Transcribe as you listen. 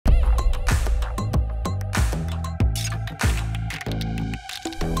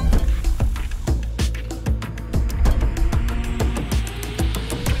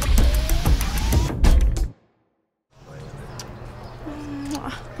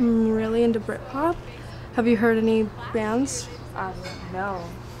I'm really into Britpop. Have you heard any bands? No.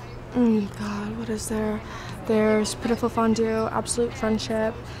 God, what is there? There's Pitiful Fondue, Absolute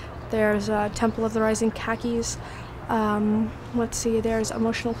Friendship. There's Temple of the Rising Khakis. Let's see, there's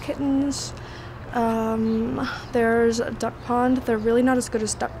Emotional Kittens. There's Duck Pond. They're really not as good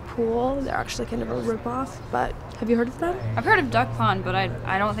as Duck Pool. They're actually kind of a ripoff, but have you heard of them? I've heard of Duck Pond, but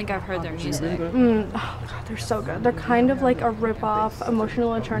I don't think I've heard their music. Oh God, they're so good. They're kind of like a ripoff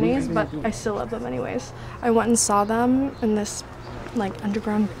Emotional Attorneys, but I still love them anyways. I went and saw them in this like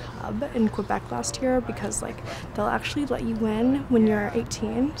underground pub in Quebec last year because like they'll actually let you in when you're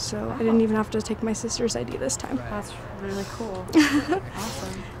 18, so I didn't even have to take my sister's ID this time. That's really cool.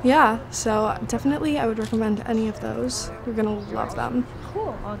 Awesome. Yeah, so definitely I would recommend any of those. You're gonna love them.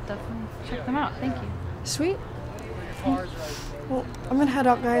 Cool, I'll definitely check them out. Thank you. Sweet. Well, I'm gonna head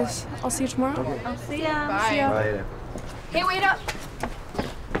out, guys. I'll see you tomorrow. I'll see ya. Bye. See ya. Bye. Hey, wait up.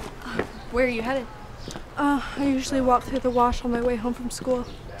 Where are you headed? I usually walk through the wash on my way home from school.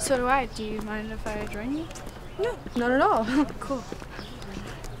 So do I. Do you mind if I join you? No, not at all. Cool.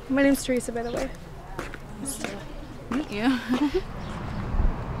 My name's Teresa, by the way. Nice to meet you.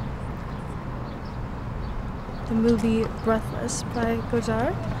 The movie Breathless by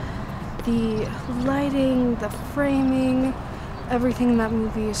Godard. The lighting, the framing, everything in that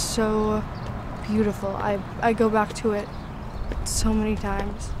movie is so beautiful. I go back to it so many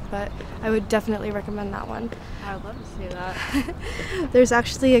times, but I would definitely recommend that one. I would love to see that. There's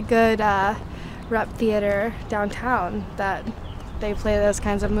actually a good rep theater downtown that they play those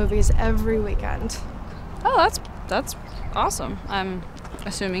kinds of movies every weekend. Oh, that's awesome. I'm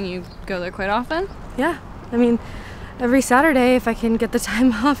assuming you go there quite often? Yeah, I mean, every Saturday if I can get the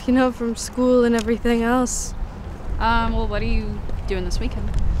time off, you know, from school and everything else. Well, what are you doing this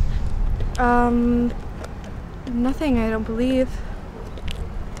weekend? Nothing, I don't believe.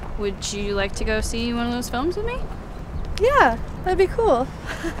 Would you like to go see one of those films with me? Yeah, that'd be cool.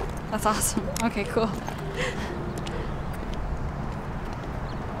 That's awesome. Okay, cool.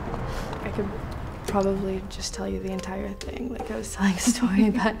 I could probably just tell you the entire thing, like I was telling a story,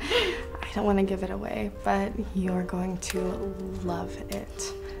 but I don't want to give it away. But you're going to love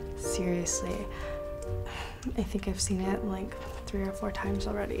it. Seriously. I think I've seen it like 3 or 4 times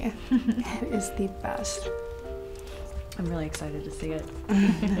already. It is the best. I'm really excited to see it.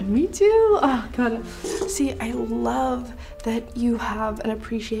 Me too. Oh God. See, I love that you have an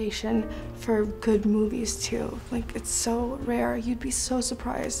appreciation for good movies too. Like, it's so rare. You'd be so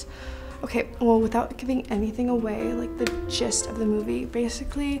surprised. Okay, well, without giving anything away, like the gist of the movie,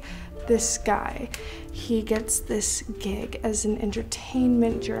 basically this guy, he gets this gig as an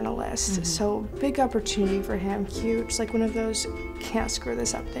entertainment journalist. So big opportunity for him, huge, like one of those can't screw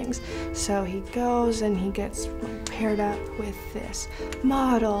this up things. So he goes and he gets paired up with this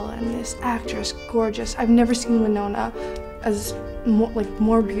model and this actress, gorgeous. I've never seen Winona as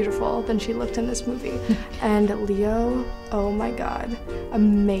more beautiful than she looked in this movie. And Leo, oh my God,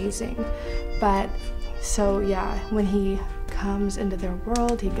 amazing. But so yeah, when he comes into their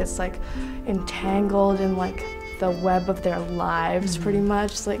world, he gets like entangled in like the web of their lives pretty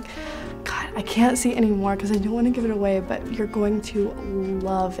much. Like, God, I can't see anymore because I don't want to give it away, but you're going to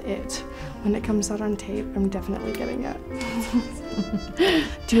love it. When it comes out on tape, I'm definitely getting it.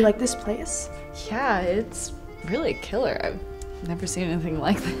 Do you like this place? Yeah, it's really killer. I've never seen anything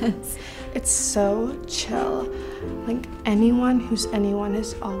like this. It's so chill. Like, anyone who's anyone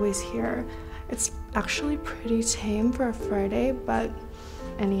is always here. It's actually pretty tame for a Friday, but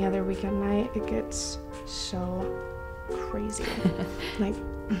any other weekend night, it gets so crazy. Like,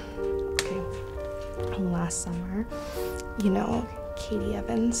 okay, last summer, you know, Katie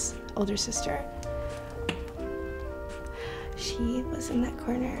Evans' older sister, she was in that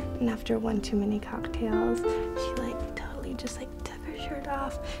corner, and after one too many cocktails, she like totally just like took her shirt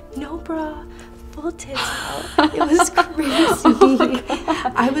off, no bra, full tits out. It was crazy.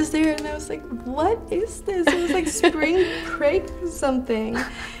 I was there and I was like, what is this? It was like spring break or something.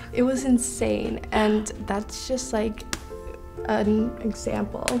 It was insane. And that's just like an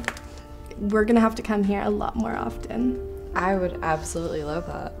example. We're gonna have to come here a lot more often. I would absolutely love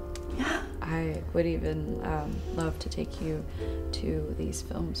that. Yeah. I would even love to take you to these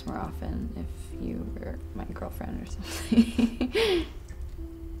films more often if you were my girlfriend or something.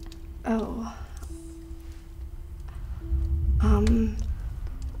 Oh.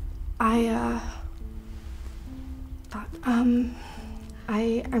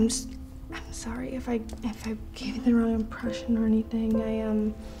 I'm sorry if I gave you the wrong impression or anything.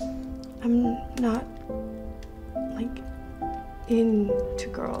 I'm not like into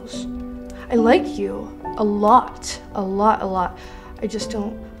girls. I like you a lot. I just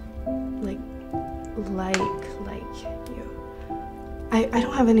don't like you. I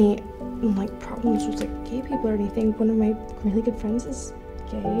don't have any like problems with like gay people or anything. One of my really good friends is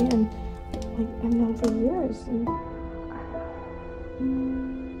gay, and like I've known for years. And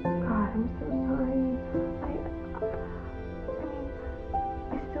God, I'm so sorry. I mean,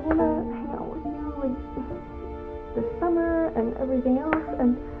 I still wanna hang out with you like this summer and everything else,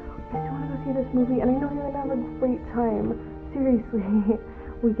 and I still wanna go see this movie. And I know you're gonna have a great time. Seriously,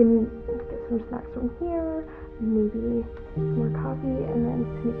 we can get some snacks from here, maybe some more coffee, and then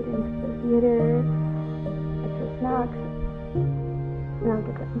sneak it into the theater, extra snacks, and I'll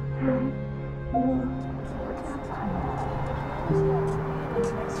get them.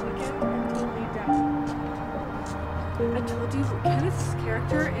 Next weekend, totally down. I told you, Kenneth's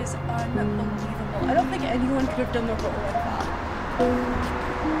character is unbelievable. I don't think anyone could have done the role like that.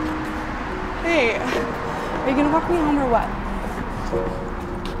 Hey, are you gonna walk me home or what?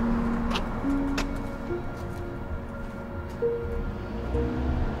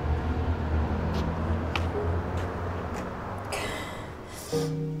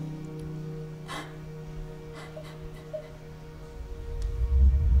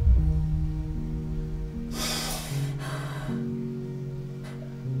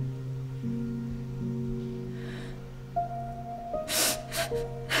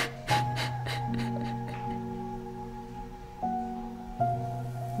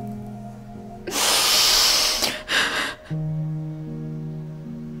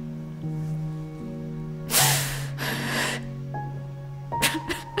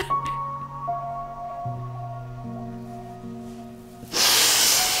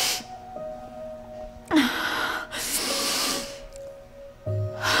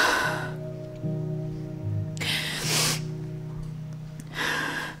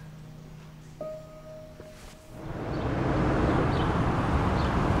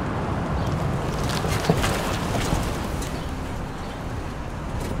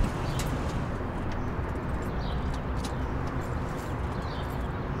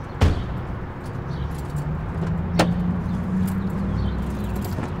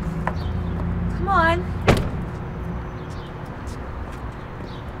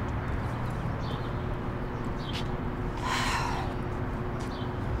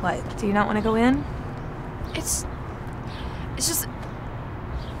 What, do you not want to go in? It's just...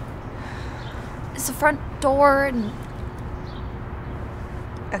 It's the front door and...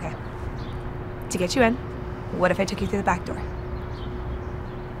 Okay. To get you in, what if I took you through the back door?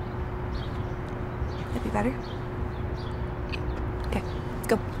 That'd be better? Okay,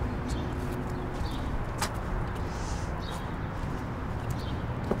 go.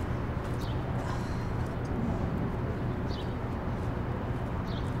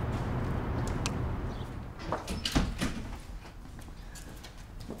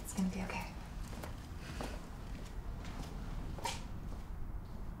 It's gonna be okay.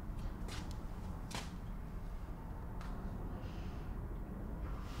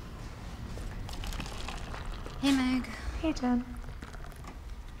 Hey, Meg. Hey, Jen.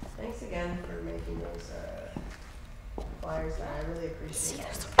 Thanks again for making those flyers. I really appreciate See, it.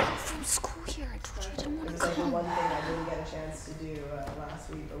 there's people from school here. I told you I didn't want It to was like the come. one thing I didn't get a chance to do last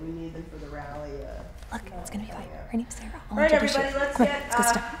week, but we need them for the rally. Look, it's gonna be fine. Her name's Sarah. All right, everybody, let's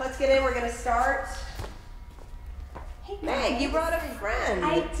get in. We're gonna start. Hey, Meg, you brought a friend.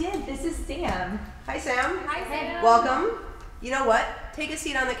 I did. This is Sam. Hi, Sam. Hi, Sam. Welcome. You know what? Take a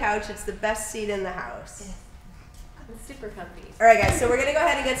seat on the couch. It's the best seat in the house. It's super comfy. All right, guys, so we're gonna go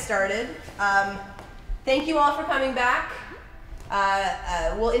ahead and get started. Thank you all for coming back.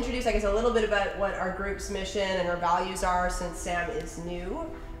 We'll introduce, I guess, a little bit about what our group's mission and our values are since Sam is new.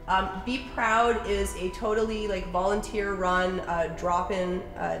 Be Proud is a totally volunteer-run, drop-in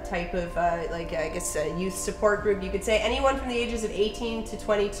type of youth support group. You could say anyone from the ages of 18 to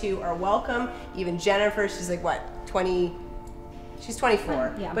 22 are welcome. Even Jennifer, she's like what, 20? She's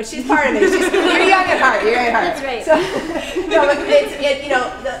 24, Yeah. but she's part of it. You're young at heart. You're young at heart. That's right. So, no, but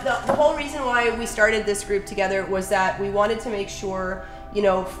the whole reason why we started this group together was that we wanted to make sure,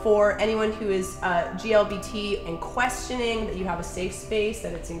 for anyone who is GLBT and questioning, that you have a safe space,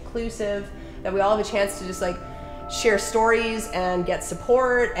 that it's inclusive, that we all have a chance to just share stories and get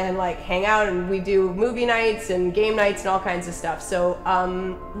support and hang out, and we do movie nights and game nights and all kinds of stuff. So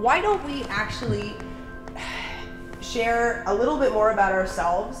why don't we actually share a little bit more about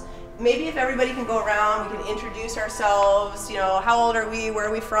ourselves? Maybe if everybody can go around, we can introduce ourselves, how old are we, where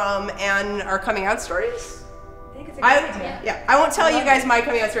are we from, and our coming out stories. think it's a good idea. Yeah, I won't tell you guys my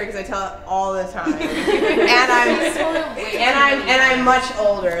coming out story because I tell it all the time, and I'm much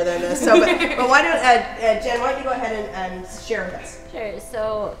older than this. So, but why don't Jen? Why don't you go ahead and share with us? Sure.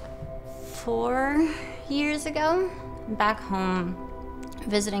 So, 4 years ago, back home,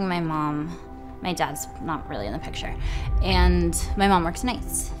 visiting my mom. My dad's not really in the picture. And my mom works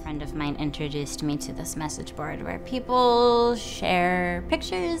nights. A friend of mine introduced me to this message board where people share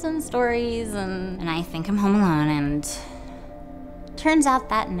pictures and stories, and I think I'm home alone. And turns out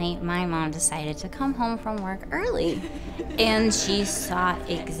that night my mom decided to come home from work early. And she saw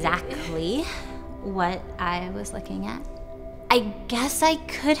exactly what I was looking at. I guess I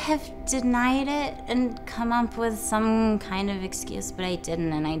could have denied it and come up with some kind of excuse, but I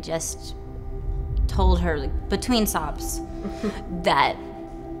didn't, and I just told her, like, between sobs, that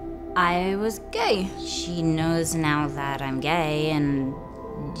I was gay. She knows now that I'm gay, and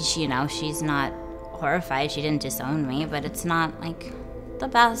she, she's not horrified. She didn't disown me, but it's not, like, the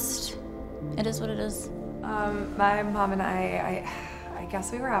best. It is what it is. My mom and I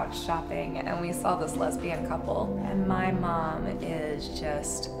guess we were out shopping, and we saw this lesbian couple, and my mom is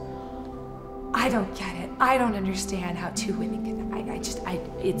just, I don't get it. I don't understand how two women can,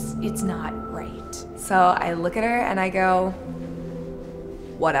 it's not right. So I look at her and I go,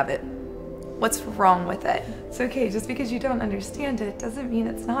 what of it? What's wrong with it? It's okay, just because you don't understand it doesn't mean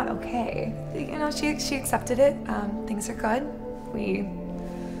it's not okay. She accepted it. Things are good. We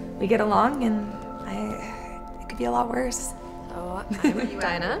get along, and it could be a lot worse. So I'm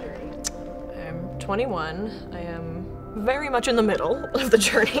Dinah. I'm 21. I am very much in the middle of the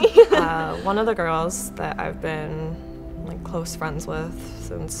journey. One of the girls that I've been close friends with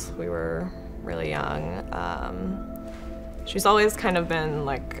since we were really young, she's always kind of been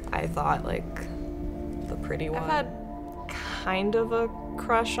I thought the pretty one. I've had kind of a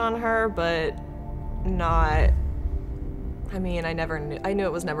crush on her, but not, I mean, I knew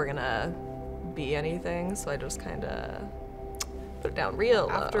it was never gonna be anything, so I just kind of put it down real low.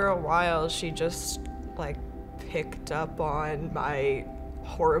 After a while, she just picked up on my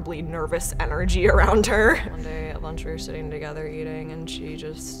horribly nervous energy around her. One day at lunch we were sitting together eating, and she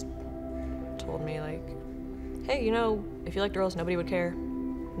just told me hey, if you liked girls, nobody would care.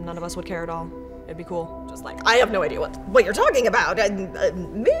 None of us would care at all. It'd be cool. Just I have no idea what you're talking about.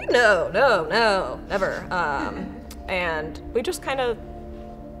 Me? No, never. And we just kind of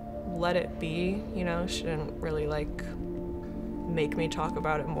let it be, She didn't really make me talk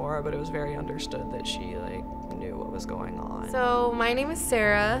about it more, but it was very understood that she knew what was going on. So my name is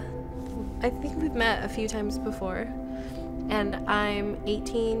Sarah. I think we've met a few times before, and I'm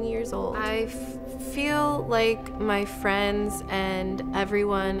 18 years old. I feel like my friends and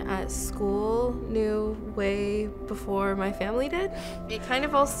everyone at school knew way before my family did. It kind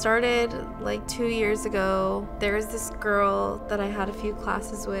of all started 2 years ago. There was this girl that I had a few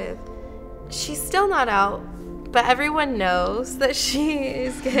classes with. She's still not out, but everyone knows that she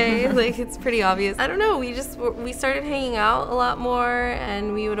is gay. It's pretty obvious. I don't know, we started hanging out a lot more,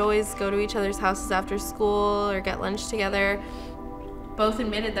 and we would always go to each other's houses after school or get lunch together. Both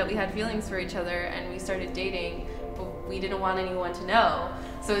admitted that we had feelings for each other, and we started dating, but we didn't want anyone to know.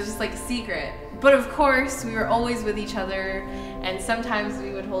 So it was just a secret. But of course, we were always with each other, and sometimes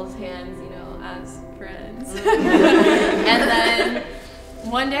we would hold hands, as friends. And then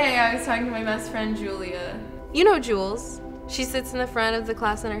one day I was talking to my best friend, Julia. You know Jules. She sits in the front of the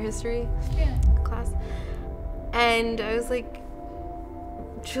class in our history class. And I was like,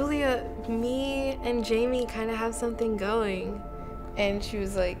 Julia, me and Jamie kind of have something going. And she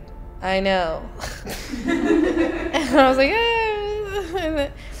was like, I know. And I was like,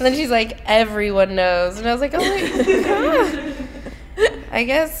 and then she's like, everyone knows. And I was like, oh my God. I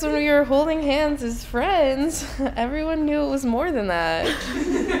guess when we were holding hands as friends, everyone knew it was more than that.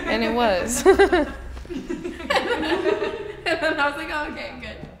 And it was. And then I was like, oh, okay,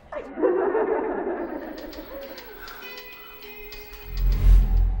 good.